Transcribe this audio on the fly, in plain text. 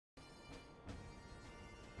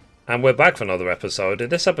And we're back for another episode.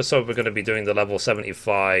 In this episode, we're going to be doing the level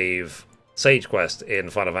 75 Sage quest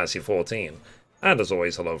in Final Fantasy XIV. And as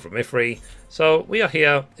always, hello from Mithrie. So, we are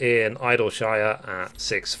here in Idleshire at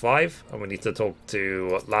 6.5, and we need to talk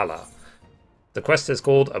to Lala. The quest is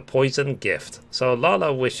called A Poison Gift. So,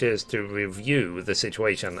 Lala wishes to review the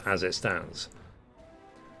situation as it stands.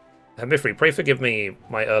 Mithrie, pray forgive me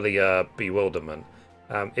my earlier bewilderment.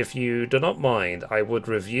 If you do not mind, I would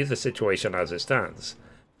review the situation as it stands.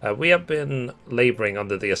 We have been labouring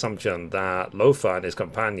under the assumption that Lothar and his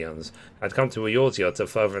companions had come to Eorzea to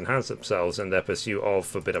further enhance themselves in their pursuit of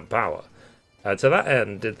forbidden power. To that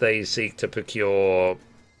end, did they seek to procure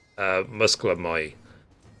Muscaloi,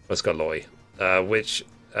 which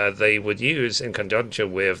they would use in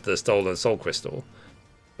conjunction with the stolen soul crystal.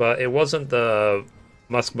 But it wasn't the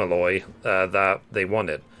Muscaloi that they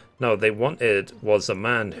wanted. No, they wanted was the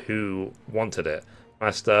man who wanted it,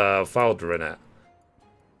 Master Faldrinet.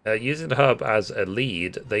 Using the herb as a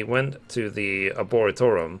lead, they went to the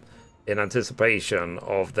Arboretum in anticipation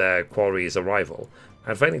of their quarry's arrival,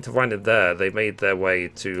 and failing to find it there, they made their way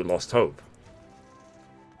to Lost Hope.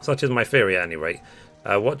 Such is my theory at any rate.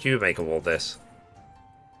 What do you make of all this?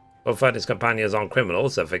 Lothar and his companions aren't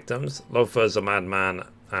criminals, they're victims. Lothar's a madman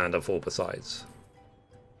and a fool besides.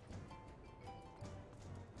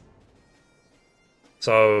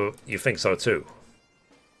 So, you think so too?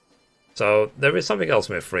 So, there is something else,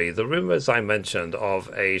 Mithrie. The rumours I mentioned of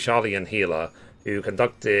a Sharlayan healer who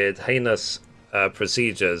conducted heinous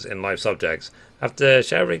procedures in live subjects, after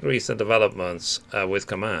sharing recent developments with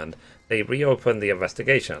Command, they reopened the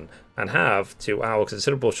investigation and have, to our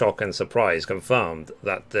considerable shock and surprise, confirmed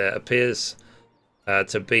that there appears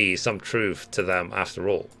to be some truth to them after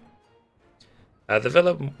all. The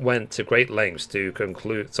villain went to great lengths to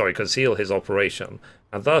conceal his operation,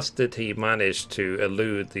 and thus did he manage to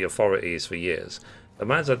elude the authorities for years. The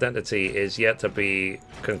man's identity is yet to be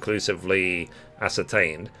conclusively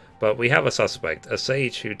ascertained, but we have a suspect, a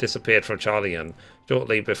sage who disappeared from Sharlayan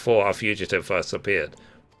shortly before our fugitive first appeared.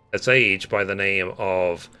 A sage by the name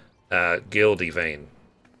of Gildivane.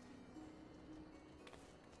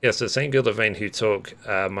 Yes, the same Gildivane who took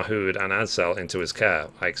Mahud and Ansel into his care,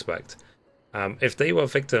 I expect. If they were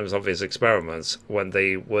victims of his experiments, then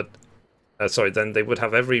they would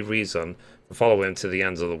have every reason to follow him to the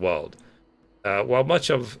ends of the world. While much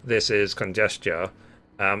of this is conjecture,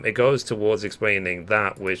 it goes towards explaining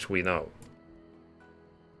that which we know.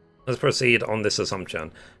 Let's proceed on this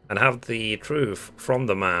assumption and have the truth from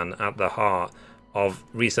the man at the heart of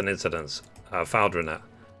recent incidents, Faldrinet.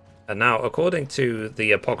 And now, according to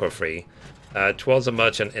the Apocryphy, 'twas a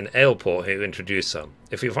merchant in Aleport who introduced them.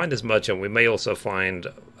 If we find this merchant, we may also find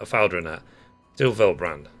a Faldrinet, still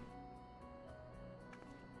Vilbrand.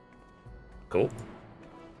 Cool.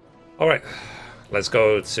 Alright, let's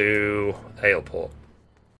go to Aleport.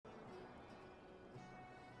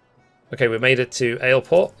 Okay, we made it to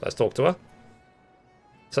Aleport. Let's talk to her.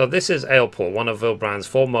 So this is Aleport, one of Vilbrand's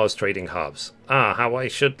foremost trading hubs. How I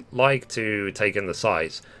should like to take in the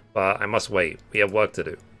sights, but I must wait. We have work to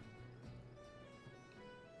do.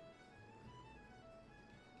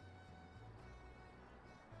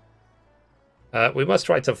 We must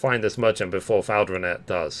try to find this merchant before Faldrinet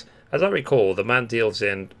does. As I recall, the man deals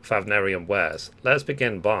in Favnarian wares. Let us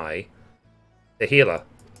begin by the healer.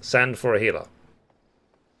 Send for a healer.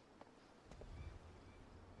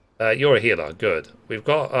 You're a healer. Good. We've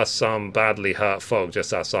got us some badly hurt folk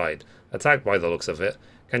just outside. Attacked by the looks of it.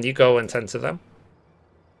 Can you go and tend to them?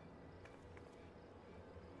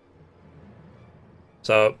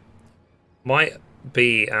 So, might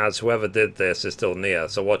be as whoever did this is still near,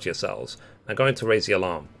 so watch yourselves. I'm going to raise the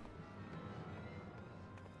alarm.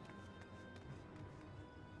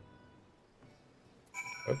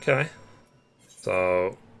 Okay.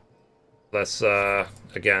 So, let's,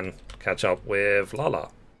 again, catch up with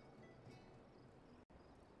Lala.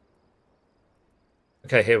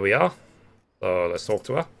 Okay, here we are. So, let's talk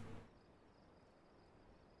to her.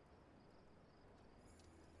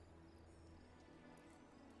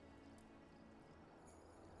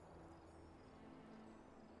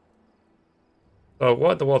 So,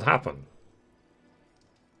 what in the world happened?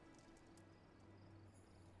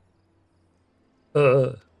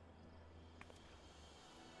 We're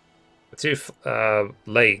too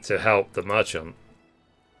late to help the merchant.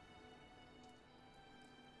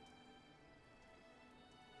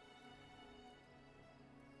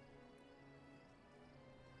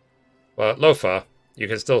 But Lothar, you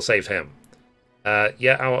can still save him.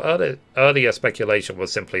 Yeah, our earlier speculation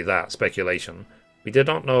was simply that, speculation. We did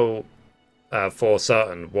not know for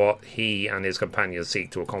certain what he and his companions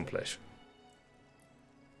seek to accomplish.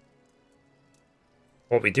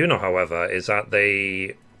 What we do know, however, is that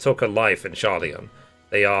they took a life in Charlian.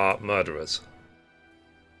 They are murderers.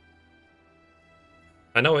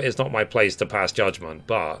 I know it is not my place to pass judgment,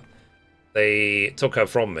 but they took her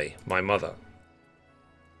from me, my mother.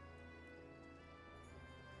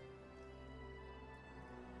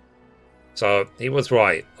 So, he was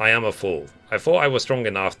right. I am a fool. I thought I was strong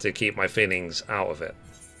enough to keep my feelings out of it.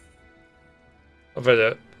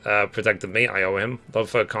 Lothar protected me, I owe him.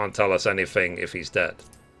 Lothar can't tell us anything if he's dead.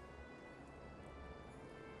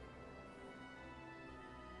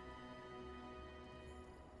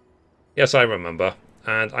 Yes, I remember.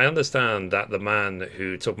 And I understand that the man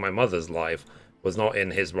who took my mother's life was not in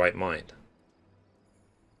his right mind.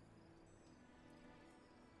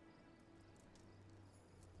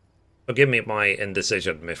 Forgive me my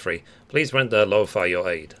indecision, Mithrie. Please render Lothar your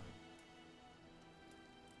aid.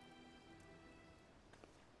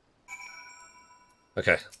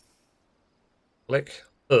 Okay. Click.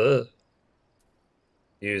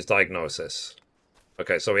 Use diagnosis.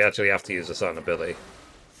 Okay, so we actually have to use a certain ability.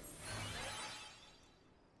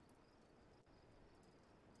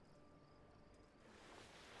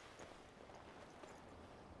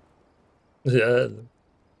 Yeah.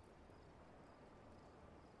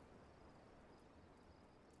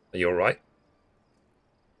 Are you alright?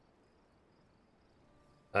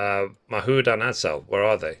 Mahud and Adsel, where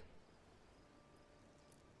are they?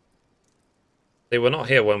 They were not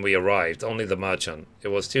here when we arrived, only the merchant. It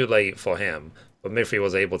was too late for him, but Mithrie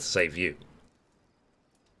was able to save you.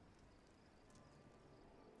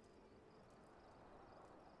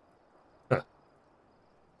 Huh.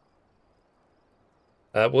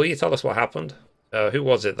 Will you tell us what happened? Who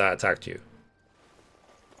was it that attacked you?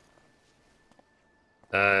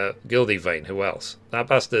 Gildivane, who else? That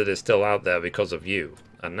bastard is still out there because of you.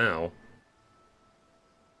 And now...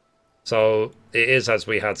 So, it is as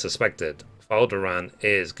we had suspected. Falderan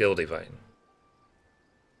is Gildivane.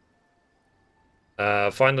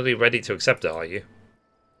 Finally ready to accept it, are you?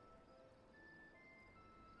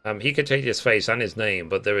 He could change his face and his name,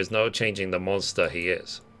 but there is no changing the monster he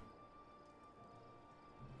is.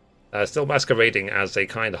 Still masquerading as a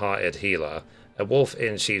kind-hearted healer, a wolf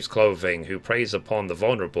in sheep's clothing who preys upon the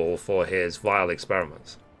vulnerable for his vile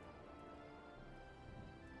experiments.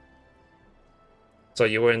 So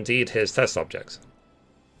you were indeed his test subjects.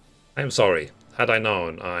 I am sorry. Had I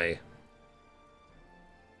known,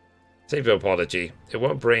 Save your apology. It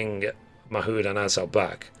won't bring Mahud and Adsel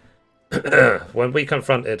back. When we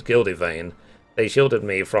confronted Gildivane, they shielded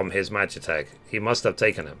me from his Magitech. He must have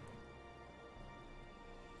taken him.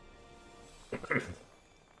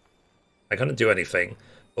 I couldn't do anything.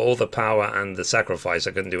 For all the power and the sacrifice,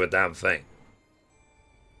 I couldn't do a damn thing.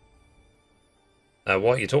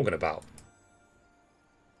 What are you talking about?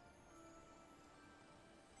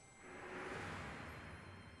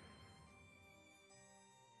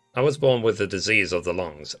 I was born with the disease of the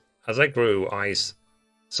lungs. As I grew,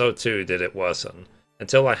 so too did it worsen,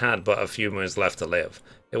 until I had but a few moons left to live.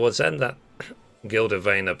 It was then that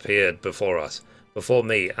Gildivane appeared before us, before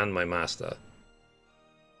me and my master.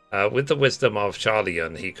 With the wisdom of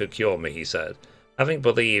Charlian, he could cure me, he said. Having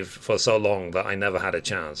believed for so long that I never had a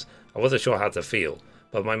chance, I wasn't sure how to feel,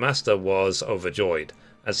 but my master was overjoyed,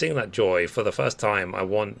 and seeing that joy, for the first time I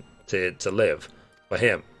wanted to live. For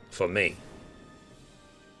him, for me.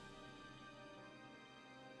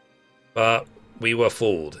 But we were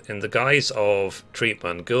fooled. In the guise of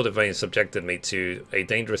treatment, Gildivane subjected me to a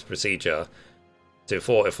dangerous procedure to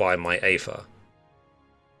fortify my Aether.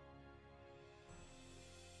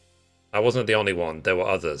 I wasn't the only one, there were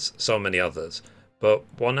others, so many others, but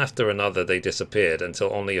one after another they disappeared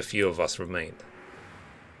until only a few of us remained.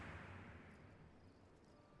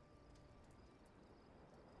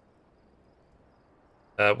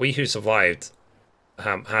 We who survived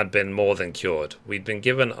had been more than cured. We'd been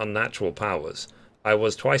given unnatural powers. I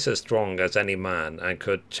was twice as strong as any man and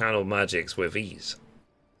could channel magics with ease.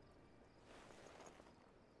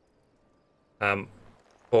 For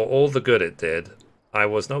all the good it did, I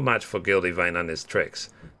was no match for Gildivane and his tricks.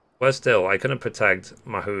 Worse still, I couldn't protect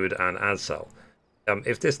Mahud and Adsel.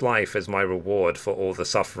 If this life is my reward for all the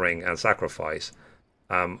suffering and sacrifice,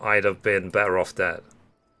 I'd have been better off dead.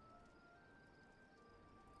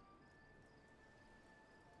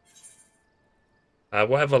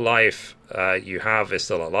 Whatever life you have is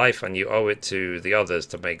still a life, and you owe it to the others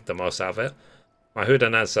to make the most out of it. Mahud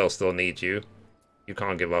and Adsel still need you. You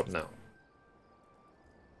can't give up now.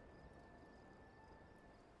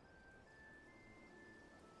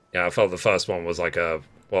 Yeah, I felt the first one was like a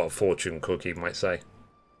fortune cookie might say.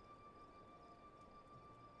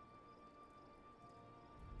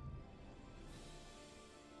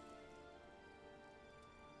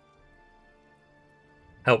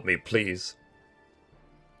 Help me, please.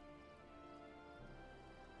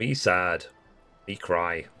 Be sad. Be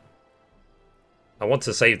cry. I want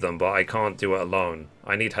to save them, but I can't do it alone.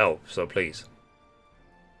 I need help, so please.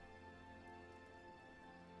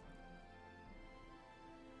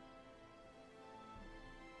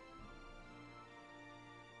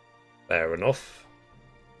 Fair enough.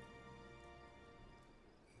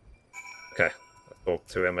 Okay, let's talk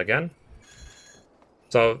to him again.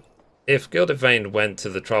 So, if Gildevane went to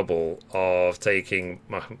the trouble of taking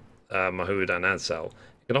Mahood and Ansel,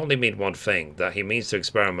 it can only mean one thing, that he means to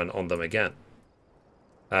experiment on them again.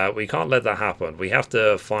 We can't let that happen. We have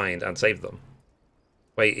to find and save them.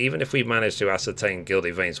 Wait, even if we manage to ascertain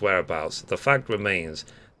Gildevane's whereabouts, the fact remains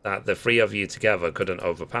that the three of you together couldn't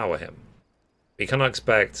overpower him. We cannot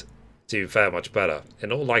expect to fare much better.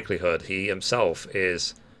 In all likelihood, he himself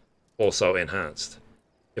is also enhanced.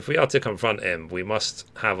 If we are to confront him, we must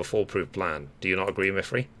have a foolproof plan. Do you not agree,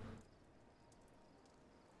 Mithrie?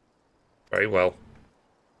 Very well.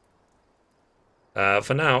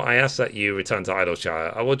 For now, I ask that you return to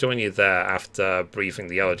Idleshire. I will join you there after briefing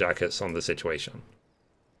the Yellow Jackets on the situation.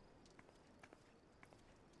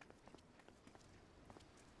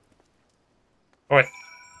 Alright,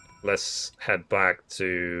 let's head back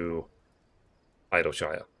to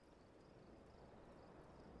Idleshire.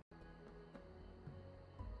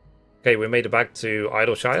 Okay, we made it back to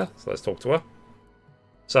Idleshire, so let's talk to her.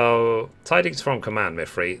 So, tidings from Command,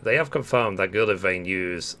 Mithrie. They have confirmed that Gildevane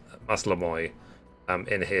used Maslamoy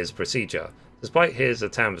in his procedure. Despite his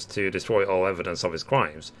attempts to destroy all evidence of his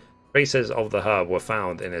crimes, traces of the herb were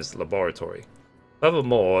found in his laboratory.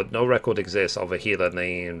 Furthermore, no record exists of a healer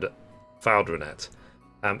named Faldronet.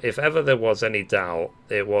 If ever there was any doubt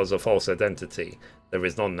it was a false identity, there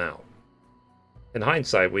is none now. In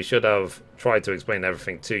hindsight, we should have tried to explain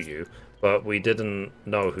everything to you, but we didn't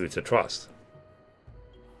know who to trust.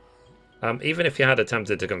 Even if you had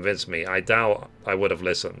attempted to convince me, I doubt I would have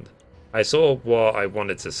listened. I saw what I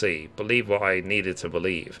wanted to see, believed what I needed to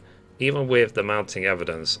believe. Even with the mounting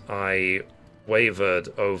evidence, I wavered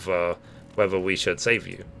over whether we should save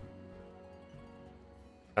you.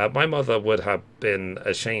 My mother would have been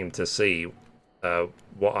ashamed to see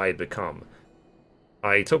what I had become.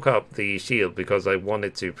 I took up the shield because I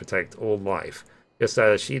wanted to protect all life, just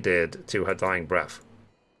as she did to her dying breath.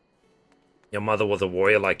 Your mother was a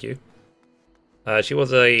warrior like you? She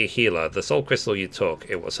was a healer. The soul crystal you took,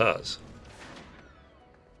 it was hers.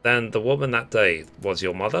 Then the woman that day was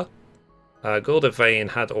your mother? Gildevane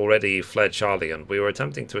had already fled Charlian. We were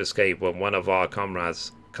attempting to escape when one of our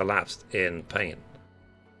comrades collapsed in pain.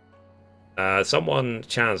 Someone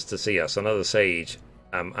chanced to see us, another sage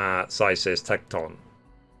at Sysis Tekton.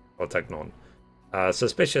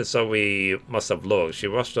 Suspicious, so we must have looked. She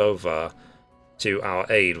rushed over to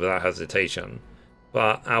our aid without hesitation.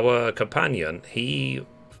 But our companion, he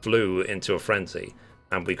flew into a frenzy,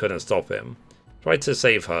 and we couldn't stop him. Tried to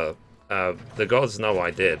save her. The gods know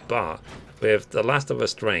I did, but with the last of her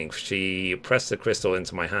strength, she pressed the crystal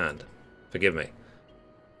into my hand. Forgive me.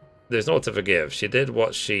 There's naught to forgive. She did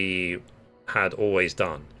what she had always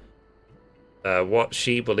done. What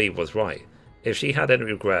she believed was right. If she had any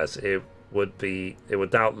regrets, it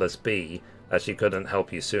would doubtless be that she couldn't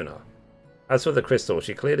help you sooner. As for the crystal,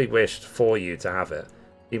 she clearly wished for you to have it.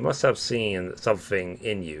 She must have seen something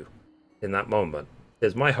in you in that moment.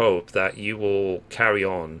 It's my hope that you will carry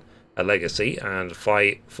on a legacy and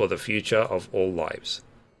fight for the future of all lives.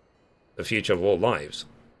 The future of all lives.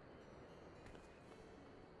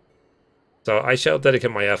 So I shall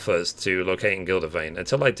dedicate my efforts to locating Gildevane.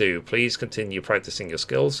 Until I do, please continue practicing your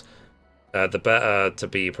skills. The better to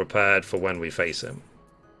be prepared for when we face him.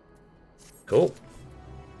 Cool.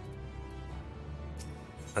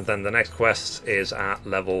 And then the next quest is at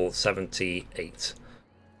level 78.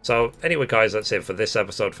 So anyway guys, that's it for this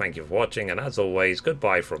episode. Thank you for watching, and as always,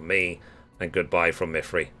 goodbye from me, and goodbye from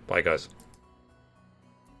Mithrie. Bye guys.